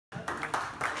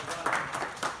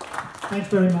Thanks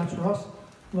very much, Ross.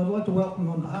 Well, I'd like to welcome,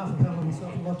 on behalf of Helen and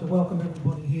myself, I'd like to welcome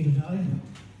everybody here today.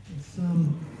 It's,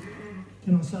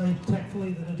 can I say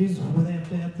tactfully that it is without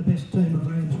doubt the best team of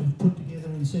rams we've put together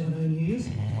in 17 years.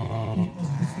 This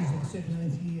is our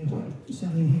 17th year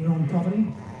selling here on property.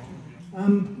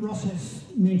 Ross has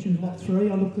mentioned Lot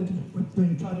 3. I looked at it, we've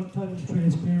been totally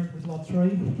transparent with Lot 3.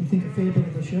 We think a fair bit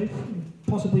of the sheep. He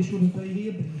possibly shouldn't be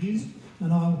here, but he is.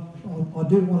 And I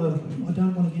don't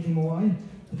want to give him away.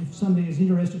 But if somebody is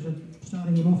interested in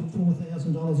starting him off at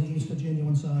 $4,000 a year for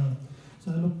genuine sale.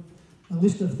 So look, a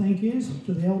list of thank yous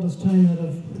to the elders team that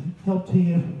have helped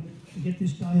here to get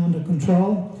this day under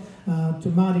control. To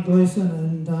Marty Gleeson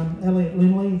and Elliot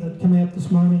Linley that came out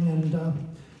this morning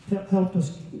and helped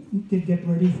us get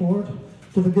ready for it.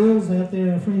 To the girls out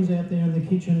there, our friends out there in the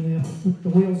kitchen, the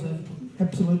wheels have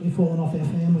absolutely fallen off our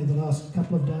family the last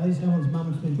couple of days. Helen's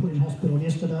mum's been put in hospital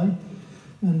yesterday,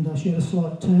 and she had a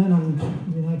slight turn, and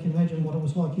you know, you can imagine what it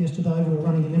was like yesterday. We were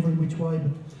running in every which way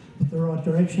but the right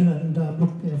direction, and look,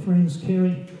 our friends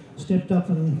Kerry stepped up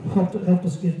and helped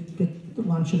us get the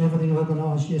lunch and everything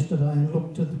organised yesterday. And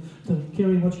look, to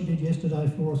Kerry, what she did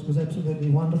yesterday for us was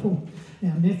absolutely wonderful.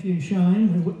 Our nephew Shane,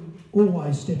 who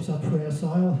always steps up for our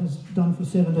sale, has done for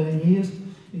 17 years.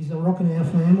 He's a rock in our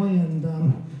family, and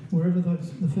wherever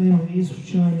the family is,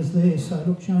 Shane is there. So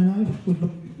look, Shane,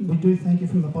 we do thank you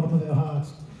from the bottom of our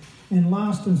hearts. And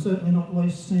last and certainly not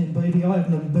least, Sam Beattie. I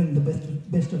haven't been in the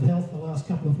best of health the last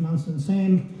couple of months, and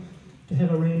Sam, to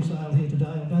have a ram sale here today,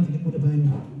 I don't think it would have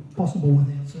been possible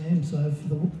without Sam. So for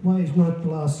the way he's worked the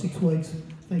last 6 weeks,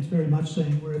 thanks very much,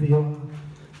 Sam, wherever you are.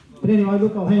 But anyway,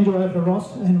 look, I'll hand you over to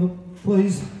Ross, and look,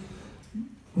 please,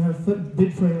 you know,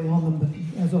 bid freely on them,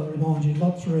 but as I remind you,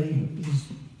 Lot 3 is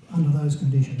under those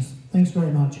conditions. Thanks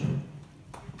very much.